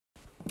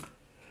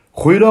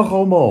Goeiedag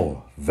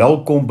almal,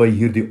 welkom by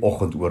hierdie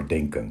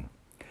oggendoordenking.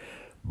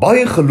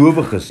 Baie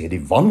gelowiges het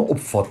die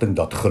wanopvatting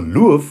dat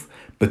geloof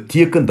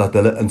beteken dat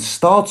hulle in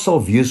staat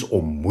sal wees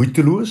om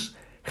moeiteloos,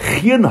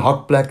 geen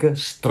hakplekke,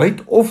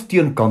 stryd of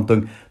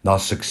teenkanting na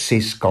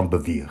sukses kan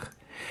beweeg.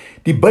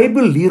 Die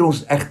Bybel leer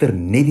ons egter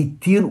net die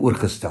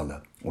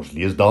teenoorgestelde. Ons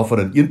lees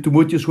daarvan in 1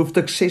 Timoteus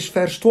hoofstuk 6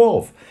 vers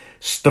 12.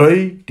 Stry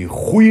die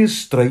goeie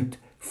stryd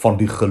van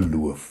die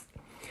geloof.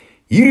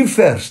 Hierdie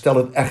vers stel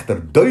dit egter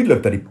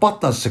duidelik dat die pad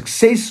na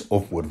sukses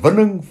of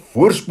oorwinning,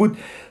 voorspoed,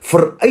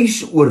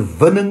 vereis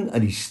oorwinning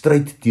in die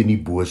stryd teen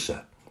die bose.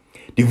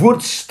 Die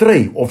woord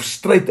stry of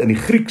stryd in die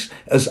Grieks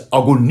is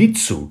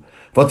agonizo,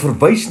 wat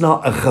verwys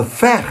na 'n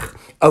geveg,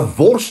 'n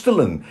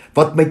worsteling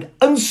wat met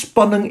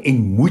inspanning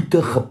en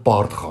moeite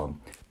gepaard gaan.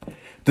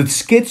 Dit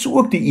skets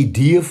ook die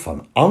idee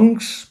van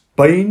angs,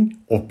 pyn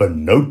of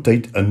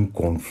benoudheid in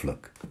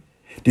konflik.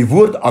 Die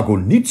woord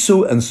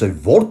agonizo in sy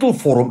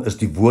wortelvorm is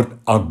die woord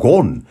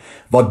agon,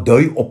 wat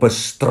dui op 'n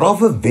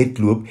strawwe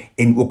wedloop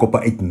en ook op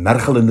 'n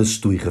uitmergelende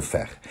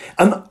stoeigeveg.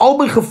 In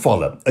albei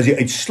gevalle is die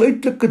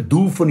uitsluitlike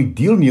doel van die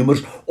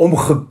deelnemers om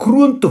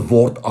gekroon te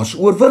word as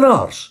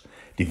oorwinnaars.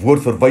 Die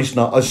woord verwys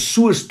na 'n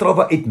so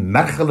strawwe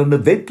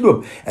uitmergelende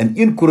wedloop in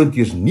 1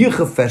 Korintiërs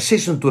 9 vers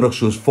 26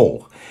 soos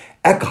volg.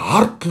 Ek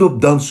hardloop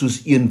dan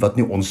soos een wat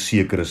nie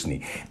onseker is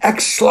nie.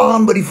 Ek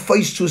slaan met die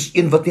vuis soos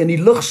een wat nie in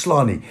die lug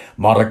slaan nie,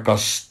 maar ek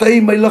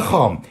kastei my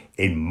liggaam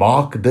en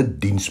maak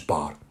dit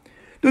diensbaar.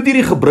 Deur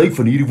hierdie gebruik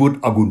van hierdie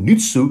woord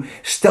agonizo,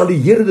 stel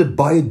die Here dit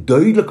baie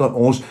duidelik aan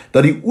ons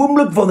dat die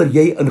oomblik wanneer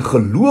jy in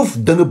geloof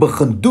dinge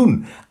begin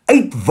doen,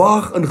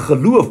 uitwaag in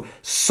geloof,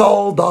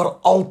 sal daar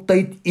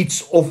altyd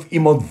iets of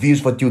iemand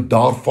wees wat jou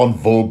daarvan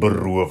wil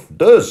beroof.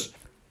 Dus,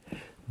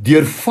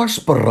 deur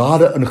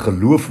vasberade in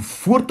geloof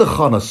voort te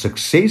gaan na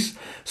sukses,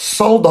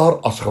 sal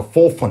daar as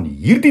gevolg van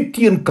hierdie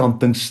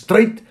teenkanting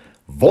stryd,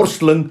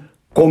 worsteling,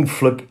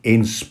 konflik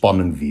en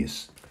spanning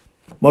wees.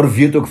 Maar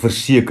weet ook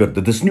verseker,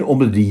 dit is nie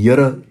omdat die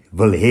Here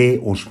wil hê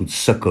ons moet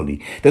sukkel nie.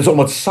 Dit is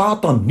omdat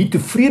Satan nie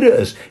tevrede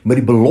is met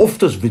die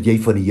beloftes wat jy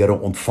van die Here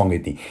ontvang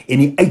het nie, en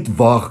die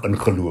uitwaag in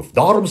geloof.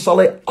 Daarom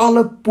sal hy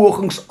alle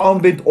pogings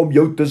aanwend om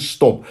jou te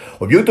stop,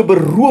 om jou te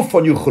beroof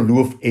van jou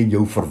geloof en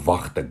jou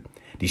verwagting.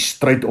 Die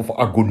stryd of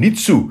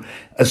agonizo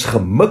is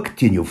gemik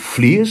teen jou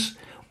vlees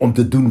om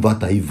te doen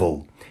wat hy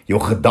wil. Jou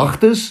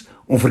gedagtes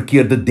om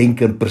verkeerde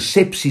denke en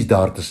persepsies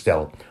daar te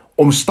stel.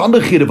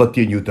 Omstandighede wat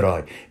teen jou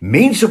draai.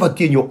 Mense wat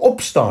teen jou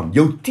opstaan,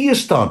 jou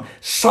teestaan.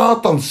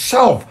 Satan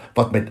self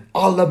wat met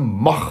alle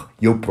mag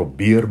jou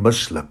probeer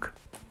misluk.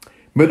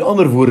 Met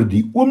ander woorde,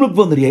 die oomblik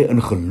wanneer jy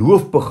in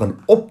geloof begin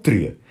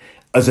optree,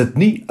 is dit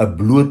nie 'n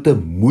blote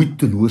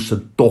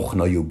moeitelose tog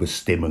na jou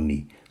bestemming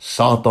nie.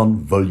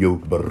 Satan wil jou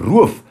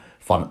beroof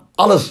van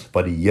alles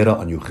wat die Here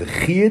aan jou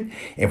gegee het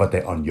en wat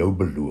hy aan jou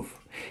beloof.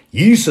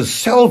 Jesus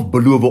self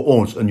beloof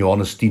ons in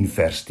Johannes 10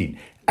 vers 10,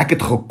 ek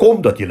het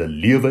gekom dat julle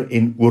lewe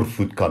en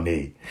oorvloed kan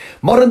hê.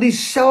 Maar in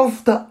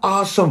dieselfde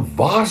asem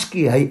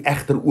waarsku hy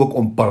egter ook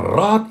om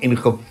paraat en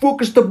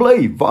gefokus te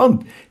bly,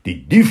 want die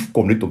dief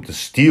kom net om te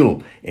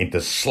steel en te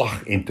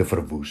slag en te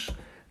verwoes.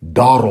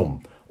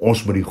 Daarom,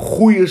 ons moet die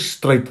goeie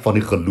stryd van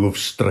die geloof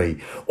stry,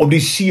 om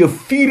die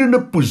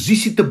seëvierende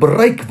posisie te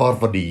bereik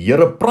waarvan die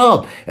Here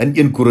praat in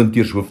 1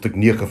 Korintiërs hoofstuk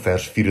 9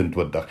 vers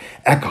 24.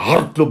 Ek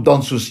hardloop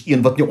dan soos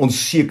een wat nie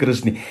onseker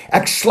is nie.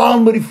 Ek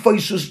slaan met die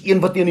vuis soos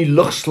een wat nie in die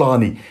lug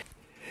slaan nie.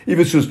 Jy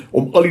weet, soos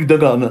om al die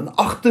dinge in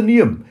ag te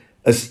neem,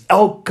 is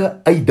elke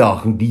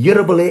uitdaging, die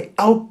Here wil hê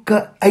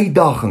elke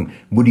uitdaging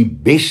moet die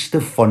beste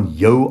van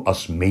jou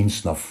as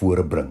mens na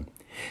vore bring.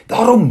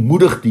 Daarom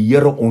moedig die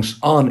Here ons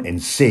aan en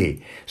sê,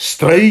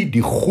 stry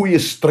die goeie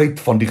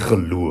stryd van die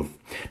geloof.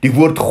 Die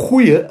woord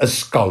goeie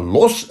is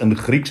kalos in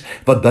Grieks,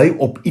 wat dui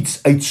op iets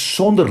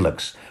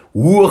uitsonderliks,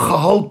 hoë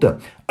gehalte,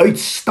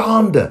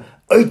 uitstaande,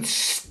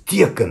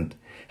 uitstekend.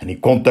 In die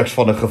konteks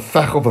van 'n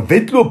geveg of 'n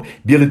wedloop,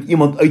 deel dit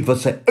iemand uit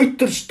wat sy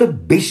uiterste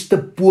beste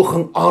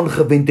poging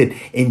aangewend het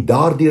en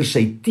daardeur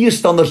sy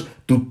teestanders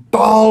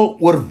totaal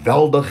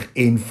oorweldig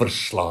en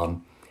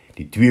verslaan.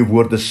 Die twee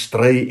woorde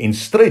stry en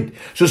stryd,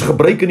 soos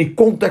gebruik in die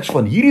konteks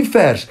van hierdie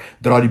vers,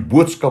 dra die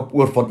boodskap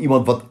oor van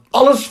iemand wat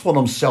alles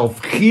van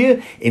homself gee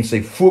en sy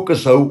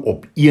fokus hou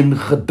op een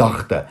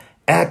gedagte: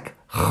 ek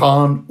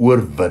gaan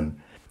oorwin.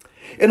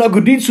 En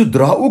agonizo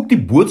dra ook die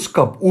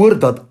boodskap oor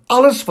dat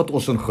alles wat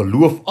ons in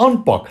geloof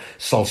aanpak,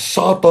 sal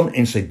Satan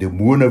en sy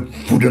demone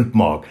woedend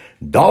maak.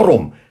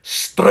 Daarom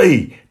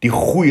stry die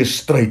goeie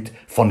stryd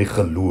van die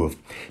geloof.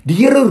 Die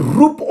Here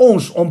roep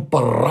ons om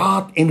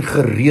paraat en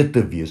gereed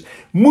te wees.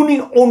 Moenie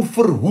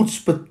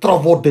onverhoeds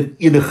betrap word deur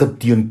enige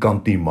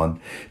teenkant nie, man.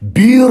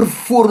 Beur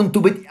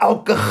vorentoe met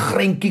elke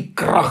greintjie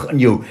krag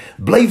in jou.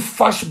 Bly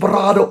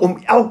vasberade om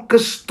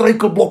elke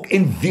struikelblok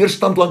en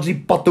weerstand langs die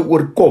pad te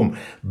oorkom.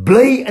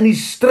 Bly in die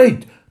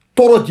stryd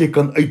totdat jy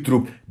kan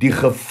uitroep, die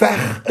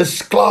geveg is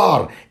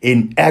klaar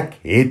en ek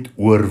het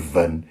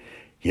oorwin.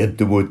 1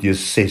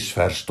 Timoteus 6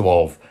 vers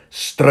 12,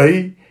 stry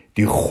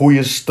die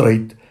goeie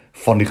stryd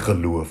van die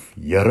geloof.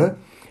 Here,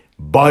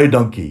 baie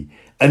dankie.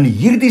 In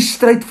hierdie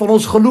stryd van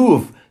ons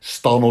geloof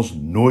staan ons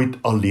nooit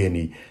alleen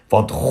nie,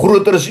 want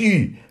groter is U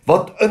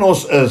wat in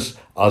ons is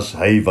as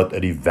hy wat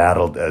in die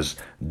wêreld is.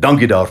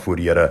 Dankie daarvoor,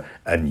 Here,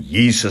 in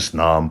Jesus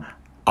naam.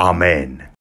 Amen.